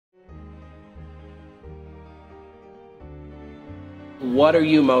What are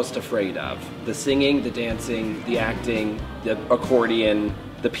you most afraid of? The singing, the dancing, the acting, the accordion,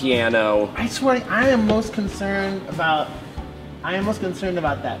 the piano? I swear, I am most concerned about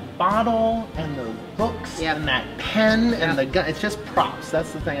that bottle and those books and that pen and the gun. It's just props.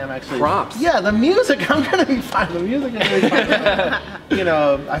 That's the thing I'm actually... Props? Yeah, the music, I'm gonna be fine. The music is really fine. You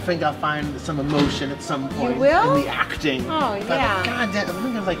know, I think I'll find some emotion at some point. You will? In the acting. Oh, yeah. God damn, I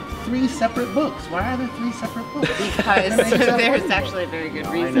think there's like 3 separate books. Why are there 3 separate books? Because there's actually a very good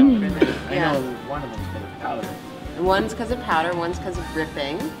reason for that. I know one of them's because of powder. One's because of powder, one's because of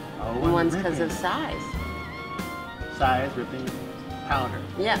ripping, and one's because ripping. of size. Size, ripping, powder.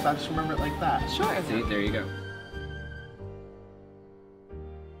 Yeah. So I just remember it like that. Sure. See, there you go.